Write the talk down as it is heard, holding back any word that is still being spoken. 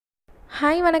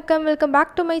Hi வணக்கம், welcome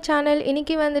back to my channel.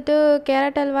 இன்றைக்கி வந்துட்டு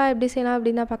கேரட் அல்வா எப்படி செய்யலாம்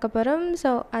அப்படின்னு தான் பார்க்க போகிறோம். ஸோ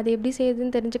அது எப்படி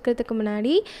செய்யுதுன்னு தெரிஞ்சுக்கிறதுக்கு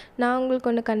முன்னாடி நான் உங்களுக்கு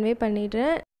ஒன்று கன்வே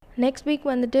பண்ணிடுறேன். நெக்ஸ்ட் வீக்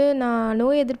வந்துட்டு நான்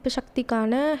நோய் எதிர்ப்பு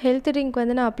சக்திக்கான ஹெல்த் ட்ரிங்க்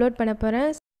வந்து நான் அப்லோட் பண்ண போகிறேன்.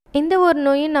 இந்த ஒரு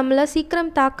நோயும் நம்மளை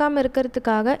சீக்கிரம் தாக்காமல்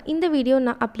இருக்கிறதுக்காக இந்த வீடியோ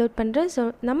நான் அப்லோட் பண்ணுறேன். ஸோ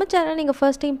நம்ம சேனல் நீங்கள்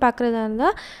ஃபர்ஸ்ட் டைம் பார்க்குறதா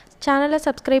இருந்தால் சேனலை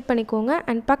சப்ஸ்கிரைப் பண்ணிக்கோங்க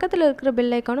அண்ட் பக்கத்தில் இருக்கிற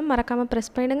பெல் ஐக்கானும் மறக்காமல்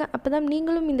ப்ரெஸ் பண்ணிடுங்க. அப்போ தான்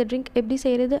நீங்களும் இந்த ட்ரிங்க் எப்படி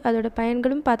செய்கிறது அதோட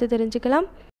பயன்களும் பார்த்து தெரிஞ்சுக்கலாம்.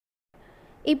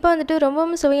 இப்போ வந்துட்டு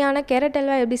ரொம்பவும் சுவையான கேரட்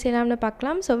அல்வா எப்படி செய்யலாம்னு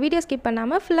பார்க்கலாம். ஸோ வீடியோ ஸ்கிப்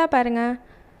பண்ணாமல் ஃபுல்லாக பாருங்கள்.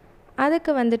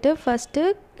 அதுக்கு வந்துட்டு ஃபஸ்ட்டு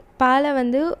பாலை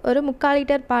வந்து ஒரு 3/4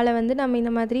 லிட்டர் பாலை வந்து நம்ம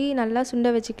இந்த மாதிரி நல்லா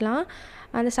சுண்ட வச்சுக்கலாம்.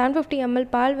 அந்த 750 ml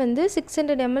பால் வந்து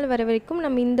 600 ml வர வரைக்கும்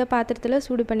நம்ம இந்த பாத்திரத்தில்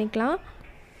சூடு பண்ணிக்கலாம்.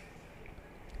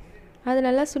 அது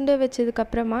நல்லா சுண்ட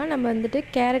வச்சதுக்கப்புறமா நம்ம வந்துட்டு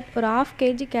கேரட் ஒரு 1/2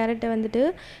 kg கேரட்டை வந்துட்டு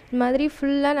இந்த மாதிரி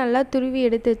ஃபுல்லாக நல்லா துருவி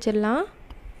எடுத்து வச்சிடலாம்.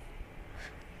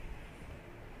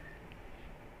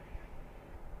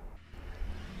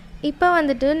 இப்போ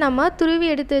வந்துட்டு நம்ம துருவி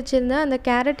எடுத்து வச்சுருந்த அந்த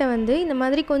கேரட்டை வந்து இந்த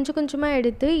மாதிரி கொஞ்சம் கொஞ்சமாக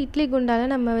எடுத்து இட்லி குண்டால்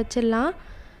நம்ம வச்சிடலாம்.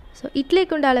 ஸோ இட்லி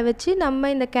குண்டால் வச்சு நம்ம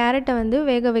இந்த கேரட்டை வந்து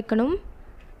வேக வைக்கணும்.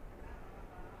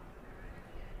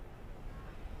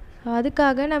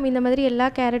 அதுக்காக நம்ம இந்த மாதிரி எல்லா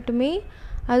கேரட்டுமே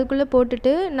அதுக்குள்ளே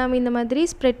போட்டுட்டு நம்ம இந்த மாதிரி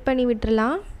ஸ்ப்ரெட் பண்ணி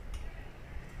விட்டுறலாம்.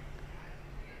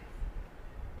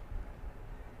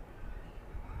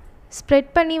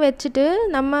 ஸ்ப்ரெட் பண்ணி வச்சுட்டு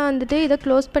நம்ம வந்துட்டு இதை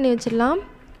க்ளோஸ் பண்ணி வச்சிடலாம்.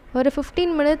 ஒரு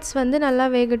 15 மினிட்ஸ் வந்து நல்லா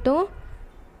வேகட்டும்.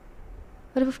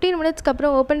 ஒரு 15 மினிட்ஸ்க்கு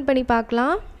அப்புறம் ஓப்பன் பண்ணி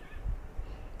பார்க்கலாம்.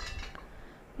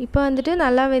 இப்போ வந்துட்டு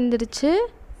நல்லா வெந்துருச்சு.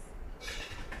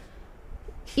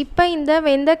 இப்போ இந்த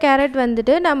வெந்த கேரட்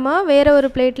வந்துட்டு நம்ம வேறு ஒரு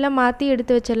பிளேட்டில் மாற்றி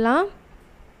எடுத்து வச்சிடலாம்.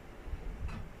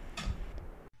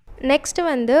 நெக்ஸ்ட்டு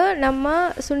வந்து நம்ம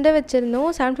சுண்ட வச்சுருந்தோம்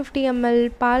 750 ml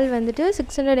பால் வந்துட்டு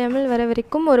 600 ml வர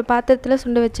வரைக்கும் ஒரு பாத்திரத்தில்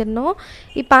சுண்ட வச்சுருந்தோம்.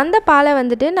 இப்போ அந்த பாலை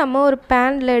வந்துட்டு நம்ம ஒரு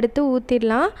பேனில் எடுத்து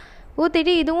ஊற்றிடலாம்.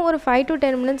 ஊற்றிட்டு இதுவும் ஒரு 5 to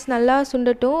 10 மினிட்ஸ் நல்லா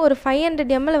சுண்டட்டும். ஒரு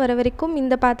 500 ml வர வரைக்கும்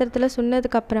இந்த பாத்திரத்தில்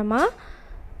சுண்டதுக்கப்புறமா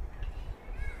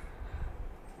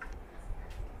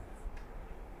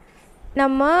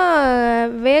நம்ம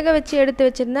வேக வச்சு எடுத்து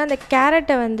வச்சுருந்த அந்த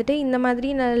கேரட்டை வந்துட்டு இந்த மாதிரி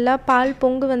நல்லா பால்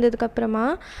பொங்கு வந்ததுக்கப்புறமா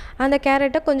அந்த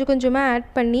கேரட்டை கொஞ்சம் கொஞ்சமாக ஆட்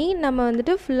பண்ணி நம்ம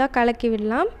வந்துட்டு ஃபுல்லாக கலக்கி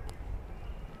விடலாம்.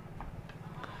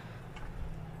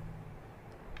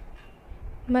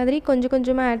 இந்த மாதிரி கொஞ்சம்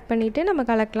கொஞ்சமாக ஆட் பண்ணிவிட்டு நம்ம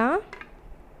கலக்கலாம்.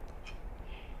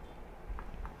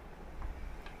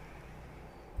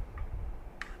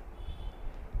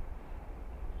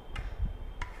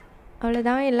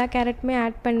 அவ்வளோதான், எல்லா கேரட்டுமே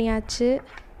ஆட் பண்ணியாச்சு.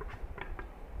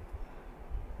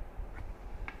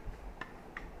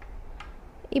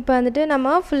 இப்போ வந்துட்டு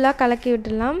நம்ம ஃபுல்லாக கலக்கி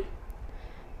விட்டுடலாம்.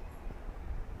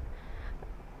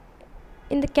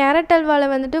 இந்த கேரட்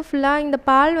அல்வாவில் வந்துட்டு ஃபுல்லாக இந்த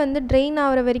பால் வந்து ட்ரெயின்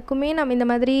ஆகிற வரைக்குமே நம்ம இந்த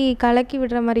மாதிரி கலக்கி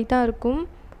விடுற மாதிரி தான் இருக்கும்.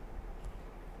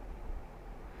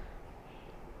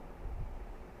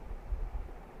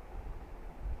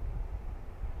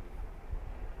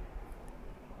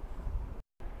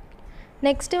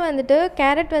 நெக்ஸ்ட்டு வந்துட்டு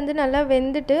கேரட் வந்து நல்லா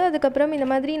வெந்துட்டு அதுக்கப்புறம் இந்த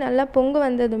மாதிரி நல்லா பொங்கு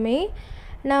வந்ததுமே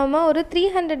நாம் ஒரு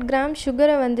 300 கிராம்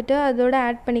சுகரை வந்துட்டு அதோடு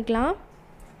ஆட் பண்ணிக்கலாம்.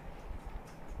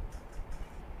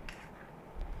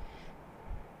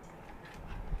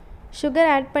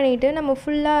 சுகர் ஆட் பண்ணிவிட்டு நம்ம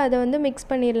ஃபுல்லாக அதை வந்து மிக்ஸ்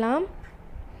பண்ணிடலாம்.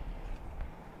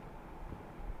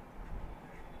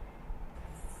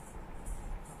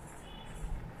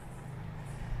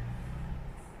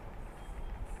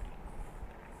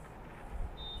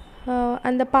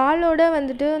 அந்த பாலோடு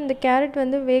வந்துட்டு இந்த கேரட்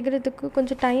வந்து வேகிறதுக்கு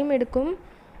கொஞ்சம் டைம் எடுக்கும்.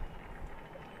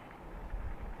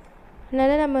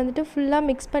 அதனால் நம்ம வந்துட்டு ஃபுல்லாக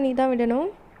மிக்ஸ் பண்ணி தான் விடணும்.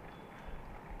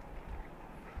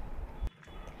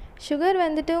 சுகர்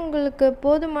வந்துட்டு உங்களுக்கு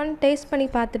போதுமானு டேஸ்ட் பண்ணி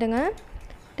பார்த்துடுங்க.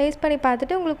 டேஸ்ட் பண்ணி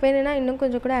பார்த்துட்டு உங்களுக்கு வேணும்னா இன்னும்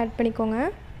கொஞ்சம் கூட ஆட் பண்ணிக்கோங்க.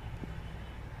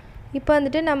 இப்போ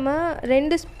வந்துட்டு நம்ம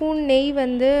 2 ஸ்பூன் நெய்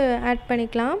வந்து ஆட்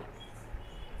பண்ணிக்கலாம்.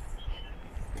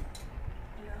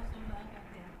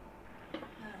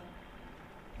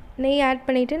 நெய் ஆட்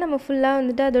பண்ணிவிட்டு நம்ம ஃபுல்லாக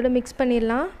வந்துட்டு அதோட மிக்ஸ்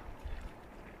பண்ணிடலாம்.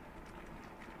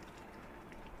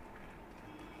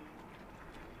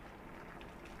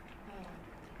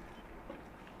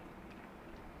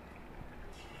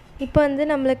 இப்போ வந்து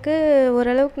நம்மளுக்கு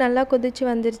ஓரளவுக்கு நல்லா கொதிச்சு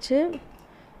வந்துருச்சு.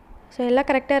 ஸோ எல்லாம்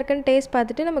கரெக்டாக இருக்குன்னு டேஸ்ட்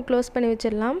பார்த்துட்டு நம்ம க்ளோஸ் பண்ணி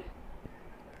வச்சிடலாம்.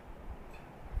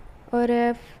 ஒரு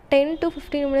 10 to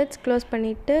 15 மினிட்ஸ் க்ளோஸ்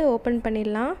பண்ணிவிட்டு ஓப்பன்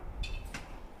பண்ணிடலாம்.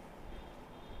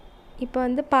 இப்போ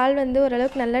வந்து பால் வந்து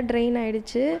ஓரளவுக்கு நல்லா ட்ரெயின்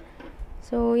ஆகிடுச்சு.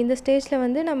 ஸோ இந்த ஸ்டேஜில்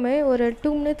வந்து நம்ம ஒரு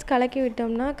 2 மினிட்ஸ் கலக்கி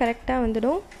விட்டோம்னா கரெக்டாக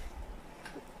வந்துடும்.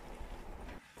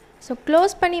 ஸோ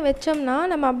க்ளோஸ் பண்ணி வச்சோம்னா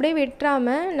நம்ம அப்படியே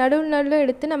வெட்டுறாமல் நடுவில்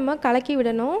எடுத்து நம்ம கலக்கி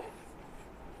விடணும்.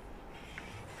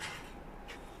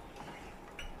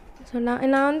 ஸோ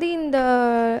நான் வந்து இந்த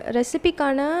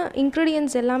ரெசிபிக்கான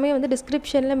இன்க்ரீடியன்ட்ஸ் எல்லாமே வந்து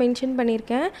டிஸ்கிரிப்ஷனில் மென்ஷன்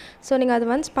பண்ணியிருக்கேன். ஸோ நீங்கள் அதை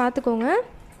ஒன்ஸ் பார்த்துக்கோங்க.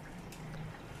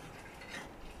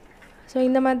 ஸோ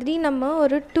இந்த மாதிரி நம்ம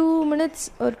ஒரு 2 மினிட்ஸ்,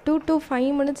 ஒரு 2 to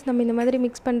 5 மினிட்ஸ் நம்ம இந்த மாதிரி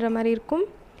மிக்ஸ் பண்ணுற மாதிரி இருக்கும்.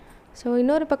 ஸோ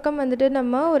இன்னொரு பக்கம் வந்துட்டு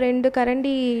நம்ம ஒரு 2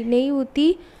 கரண்டி நெய் ஊற்றி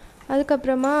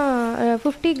அதுக்கப்புறமா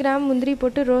 50 கிராம் முந்திரி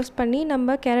போட்டு ரோஸ்ட் பண்ணி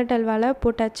நம்ம கேரட் அல்வாவில்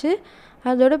போட்டாச்சு.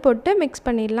 அதோடு போட்டு மிக்ஸ்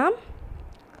பண்ணிடலாம்.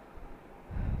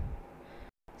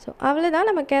 ஸோ அவ்வளோதான்,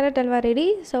 நம்ம கேரட் அல்வா ரெடி.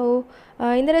 ஸோ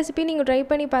இந்த ரெசிபி நீங்கள் ட்ரை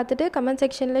பண்ணி பார்த்துட்டு கமெண்ட்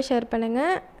செக்ஷனில் ஷேர்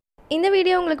பண்ணுங்கள். இந்த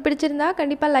வீடியோ உங்களுக்கு பிடிச்சிருந்தா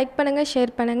கண்டிப்பாக லைக் பண்ணுங்கள்,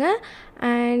 ஷேர் பண்ணுங்கள்.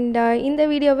 அண்ட் இந்த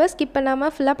வீடியோவை ஸ்கிப்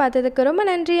பண்ணாமல் ஃபுல்லாக பார்த்ததுக்கு ரொம்ப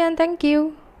நன்றி அண்ட் தேங்க்யூ.